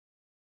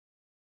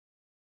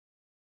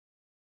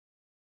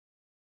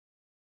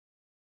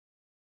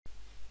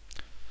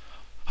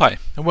Hi,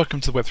 and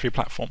welcome to the Web3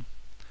 Platform.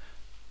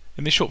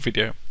 In this short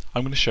video,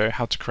 I'm going to show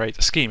how to create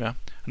a schema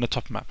and a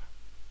top map.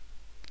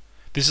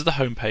 This is the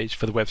home page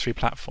for the Web3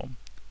 Platform,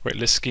 where it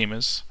lists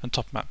schemas and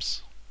top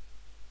maps.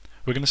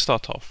 We're going to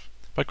start off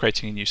by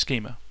creating a new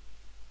schema.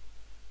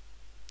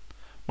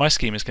 My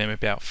schema is going to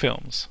be about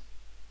films.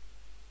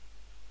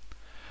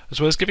 As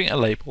well as giving it a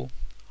label,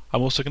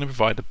 I'm also going to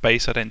provide a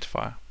base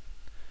identifier.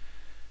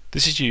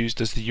 This is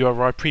used as the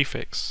URI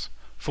prefix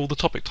for all the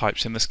topic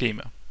types in the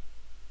schema.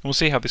 And we'll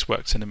see how this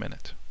works in a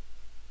minute.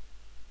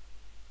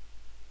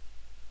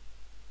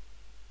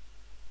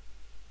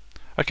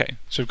 Okay,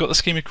 so we've got the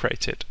schema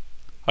created.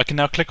 I can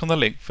now click on the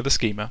link for the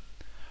schema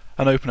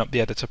and open up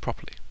the editor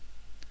properly.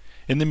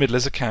 In the middle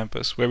is a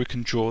canvas where we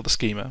can draw the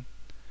schema,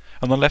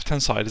 and on the left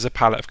hand side is a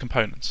palette of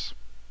components.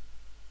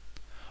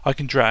 I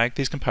can drag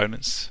these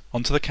components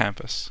onto the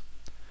canvas,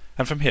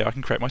 and from here I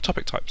can create my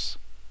topic types.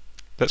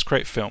 Let's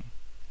create film.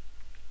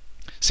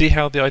 See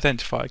how the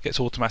identifier gets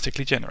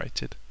automatically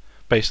generated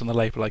based on the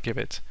label I give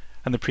it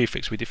and the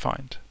prefix we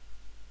defined.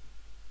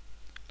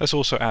 Let's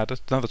also add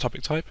another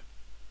topic type.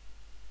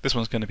 This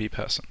one's going to be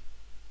person.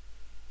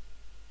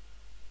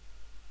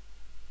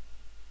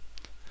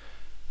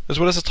 As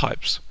well as the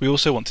types, we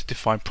also want to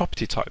define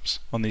property types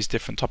on these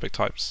different topic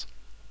types.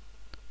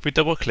 If we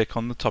double click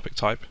on the topic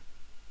type,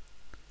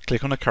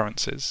 click on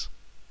occurrences,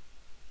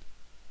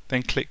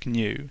 then click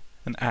new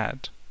and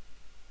add,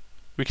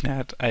 we can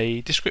add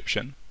a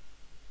description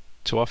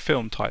to our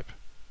film type.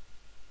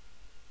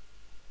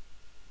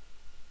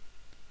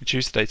 We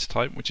choose the data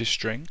type, which is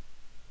string,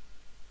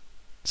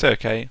 say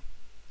OK,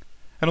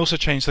 and also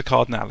change the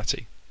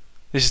cardinality.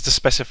 This is to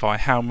specify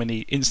how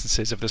many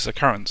instances of this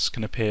occurrence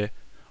can appear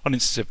on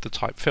instances of the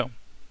type film.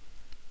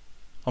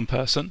 On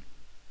person,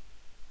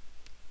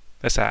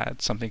 let's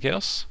add something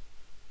else.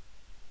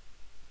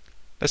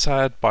 Let's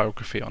add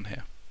biography on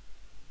here.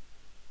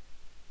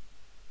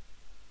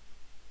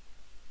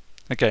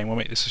 Again, we'll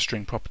make this a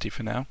string property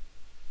for now.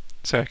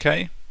 Say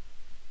OK,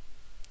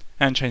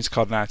 and change the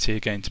cardinality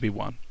again to be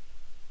 1.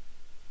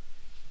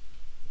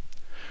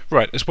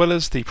 Right, as well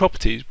as the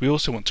properties, we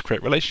also want to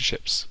create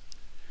relationships.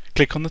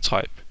 Click on the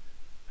type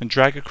and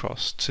drag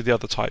across to the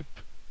other type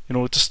in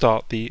order to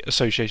start the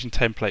association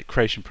template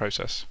creation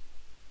process.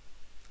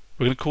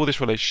 We're going to call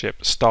this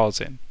relationship stars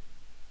in.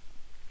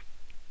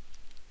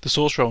 The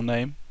source role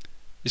name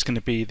is going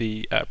to be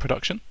the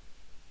production,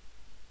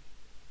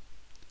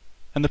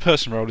 and the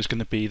person role is going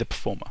to be the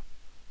performer.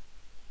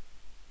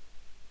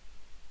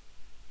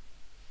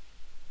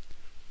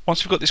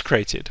 Once we've got this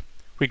created,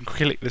 we can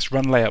click this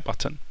Run Layout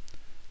button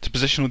to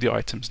position all the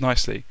items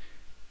nicely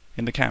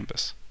in the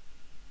canvas.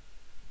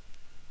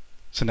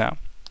 So now,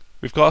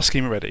 we've got our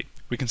schema ready,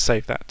 we can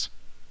save that.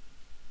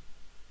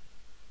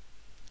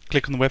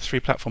 Click on the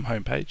Web3 Platform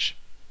homepage,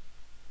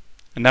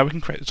 and now we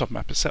can create the top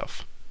map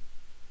itself.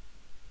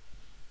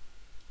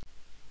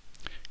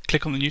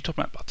 Click on the new top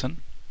map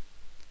button,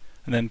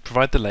 and then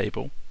provide the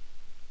label,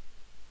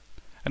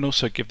 and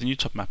also give the new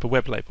top map a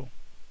web label.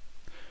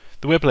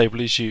 The web label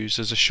is used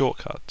as a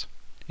shortcut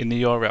in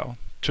the URL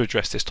to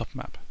address this top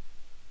map.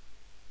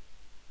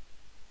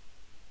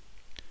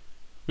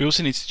 We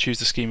also need to choose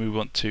the schema we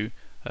want to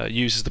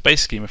use as the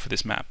base schema for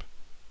this map.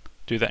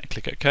 Do that and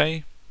click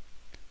OK,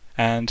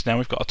 and now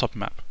we've got our top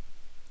map.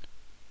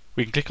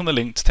 We can click on the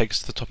link to take us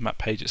to the top map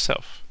page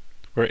itself,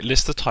 where it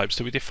lists the types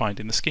that we defined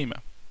in the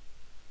schema.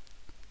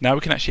 Now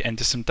we can actually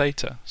enter some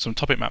data, some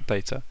topic map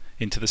data,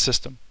 into the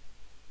system.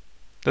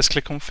 Let's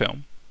click on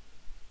film,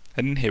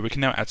 and in here we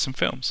can now add some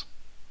films.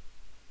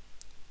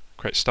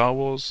 Create Star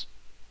Wars,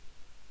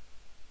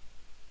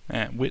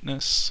 and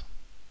Witness.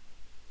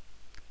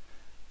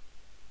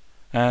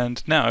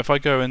 And now if I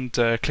go and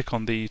click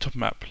on the top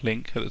map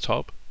link at the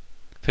top,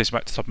 it takes me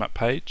back to the top map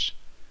page.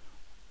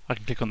 I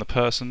can click on the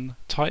person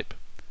type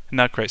and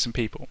now create some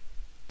people.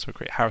 So we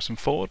create Harrison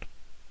Ford,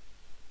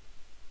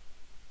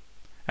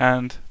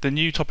 and the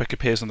new topic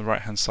appears on the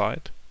right hand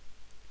side.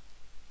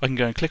 I can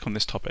go and click on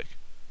this topic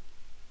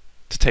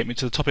to take me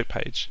to the topic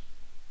page.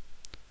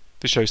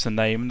 This shows the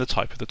name and the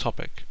type of the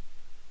topic.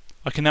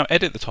 I can now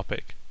edit the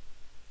topic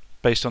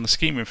based on the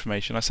schema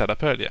information I set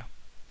up earlier.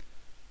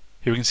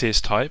 Here we can see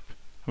its type,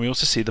 and we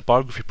also see the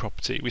biography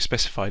property we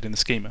specified in the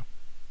schema.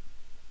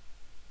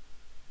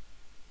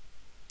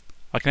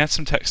 I can add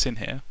some text in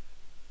here,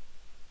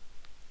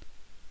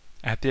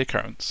 add the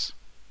occurrence,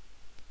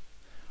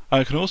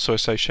 and I can also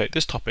associate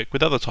this topic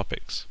with other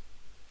topics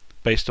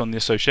based on the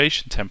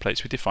association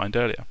templates we defined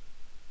earlier.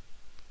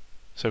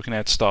 So we can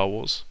add Star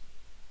Wars,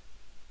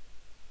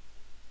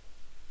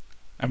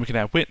 and we can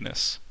add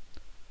Witness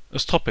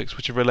as topics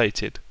which are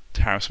related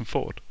to Harrison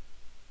Ford.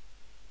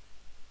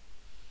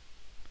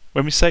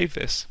 When we save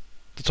this,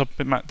 the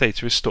topic map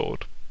data is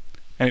stored,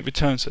 and it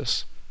returns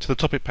us to the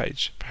topic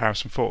page for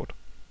Harrison Ford.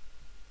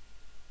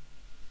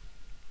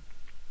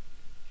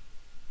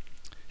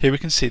 Here we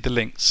can see the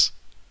links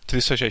to the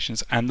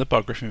associations and the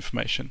biography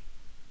information.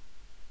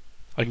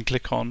 I can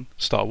click on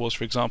Star Wars,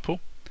 for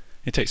example.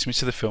 It takes me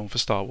to the film for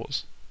Star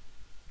Wars.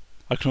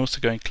 I can also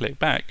go and click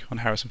back on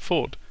Harrison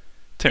Ford,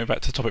 take me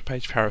back to the topic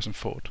page for Harrison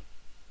Ford.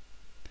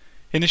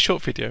 In this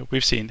short video,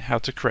 we've seen how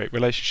to create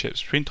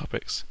relationships between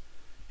topics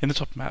in the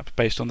topic map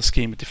based on the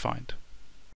schema defined.